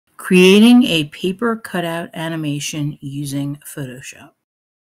Creating a paper cutout animation using Photoshop.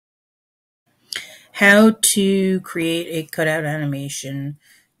 How to create a cutout animation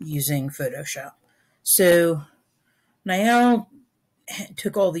using Photoshop. So Niall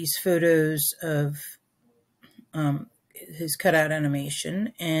took all these photos of his cutout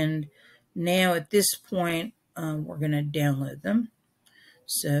animation, and now at this point we're going to download them.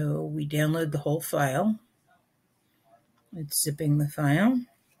 So we download the whole file. It's zipping the file.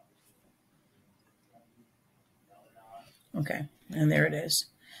 Okay, and there it is.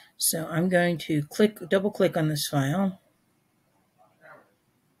 So I'm going to double click on this file.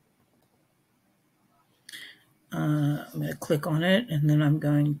 I'm going to click on it, and then I'm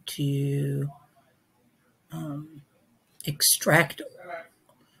going to extract.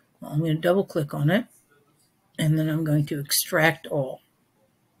 I'm going to double click on it, and then I'm going to extract all.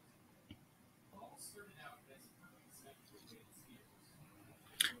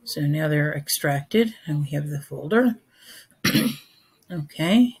 So now they're extracted, and we have the folder.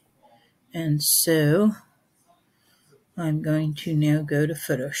 Okay, and so I'm going to now go to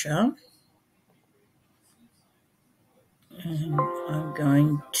Photoshop, and I'm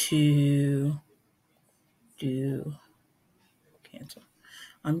going to do cancel.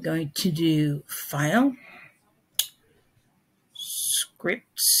 I'm going to do File,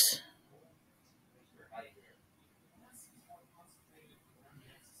 Scripts,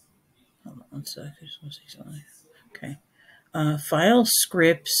 hold on one second, I just want to see something. Okay, File,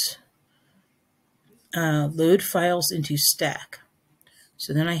 Scripts, load files into stack.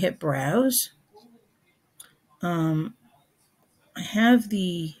 So then I hit Browse. I have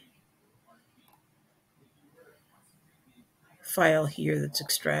the file here that's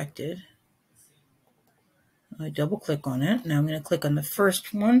extracted. I double click on it. Now I'm going to click on the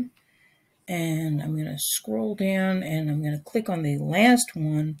first one, and I'm going to scroll down, and I'm going to click on the last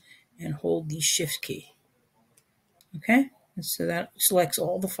one and hold the Shift key. Okay, and so that selects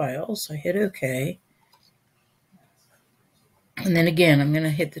all the files. I hit OK. And then again, I'm going to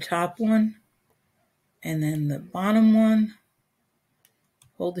hit the top one, and then the bottom one,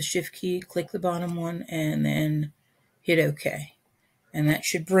 hold the Shift key, click the bottom one, and then hit OK. And that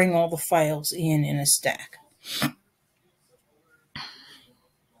should bring all the files in a stack.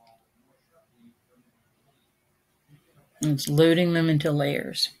 And it's loading them into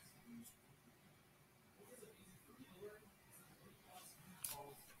layers.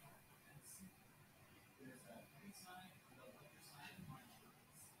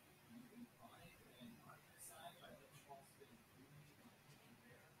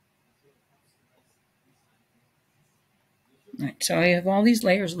 All right, so I have all these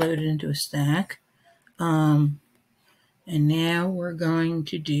layers loaded into a stack. And now we're going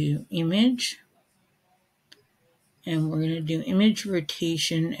to do image. And we're going to do image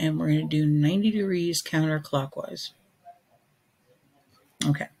rotation, and we're going to do 90 degrees counterclockwise.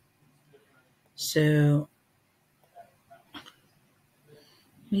 Okay. So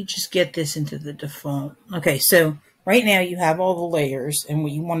let me just get this into the default. Okay, so right now you have all the layers, and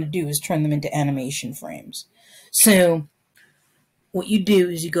what you want to do is turn them into animation frames. So what you do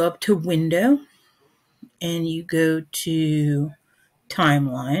is you go up to Window, and you go to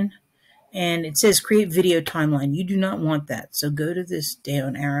Timeline, and it says Create Video Timeline. You do not want that, so go to this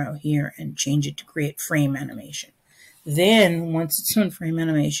down arrow here and change it to Create Frame Animation. Then, once it's on Frame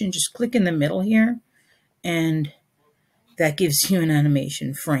Animation, just click in the middle here, and that gives you an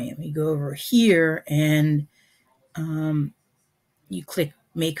animation frame. You go over here, and you click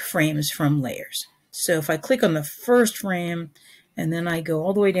Make Frames from Layers. So if I click on the first frame, and then I go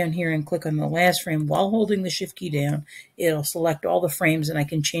all the way down here and click on the last frame while holding the Shift key down, it'll select all the frames, and I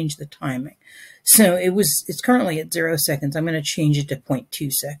can change the timing. So it's currently at 0 seconds. I'm going to change it to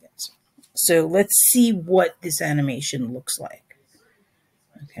 0.2 seconds. So let's see what this animation looks like.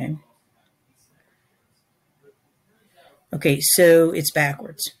 Okay. Okay, so it's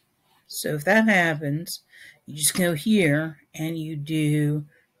backwards. So if that happens, you just go here and you do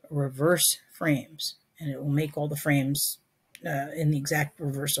reverse frames, and it will make all the frames in the exact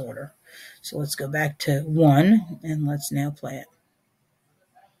reverse order. So let's go back to 1, and let's now play it.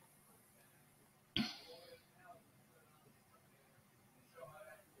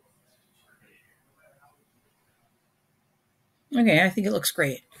 Okay, I think it looks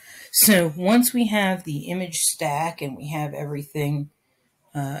great. So once we have the image stack and we have everything,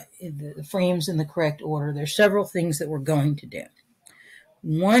 the frames in the correct order, there's several things that we're going to do.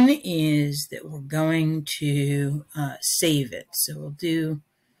 One is that we're going to save it. So we'll do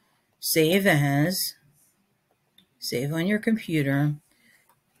Save As, save on your computer.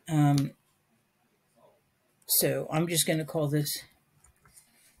 So I'm just going to call this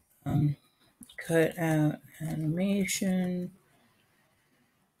Cutout animation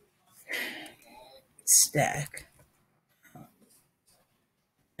stack.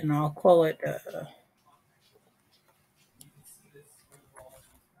 And I'll call it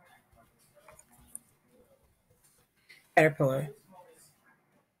Caterpillar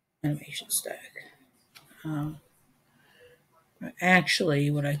animation stack. Actually,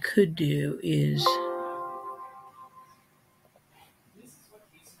 what I could do is,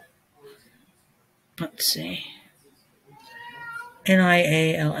 let's see,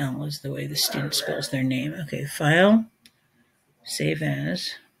 NIALL is the way the student spells their name. Okay, file, save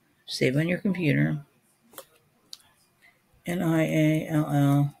as, save on your computer,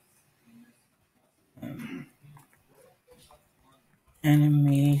 NIALL,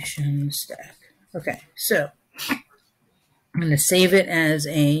 animation stack. Okay, so I'm going to save it as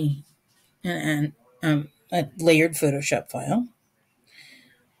a layered Photoshop file.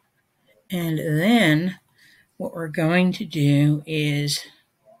 And then what we're going to do is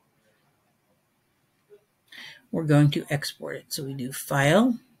we're going to export it. So we do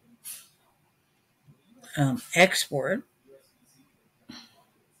File, Export,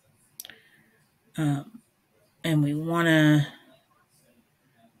 and we want to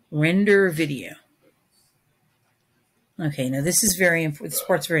render video. Okay, now this is very important. This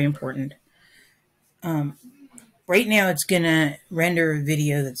part's very important. Right now it's going to render a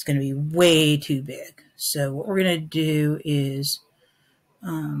video that's going to be way too big. So what we're going to do is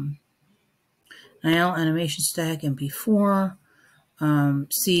NIL animation stack MP4,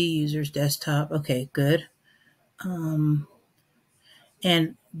 C users desktop. Okay, good. And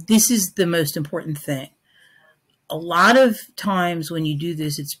this is the most important thing. A lot of times when you do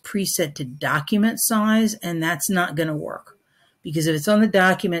this, it's preset to document size, and that's not going to work. Because if it's on the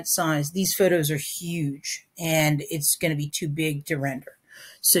document size, these photos are huge, and it's going to be too big to render.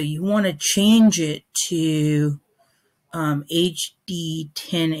 So you want to change it to HD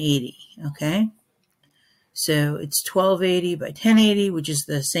 1080, okay? So it's 1280 by 1080, which is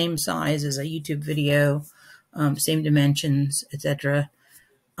the same size as a YouTube video, same dimensions, etc.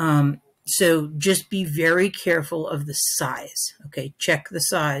 So just be very careful of the size. Okay, check the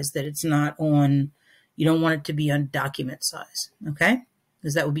size that it's not on. You don't want it to be on document size. Okay,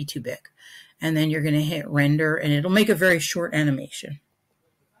 because that would be too big. And then you're going to hit render, and it'll make a very short animation.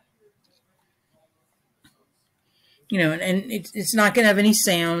 You know, and it's not going to have any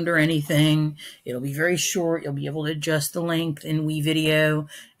sound or anything. It'll be very short. You'll be able to adjust the length in WeVideo,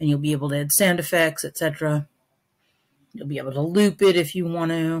 and you'll be able to add sound effects, etc. You'll be able to loop it if you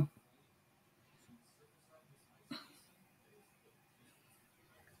want to.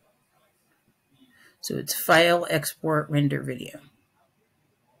 So it's File, Export, Render Video.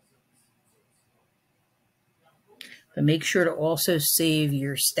 But make sure to also save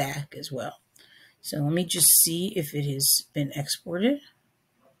your stack as well. So let me just see if it has been exported.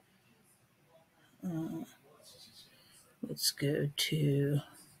 Let's go to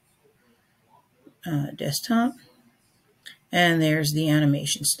desktop. And there's the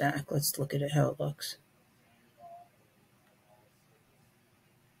animation stack. Let's look at it, how it looks.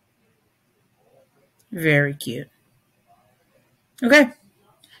 Very cute. Okay.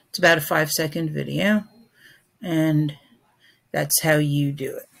 It's about a 5-second video. And that's how you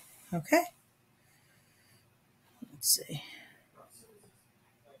do it. Okay. Let's see.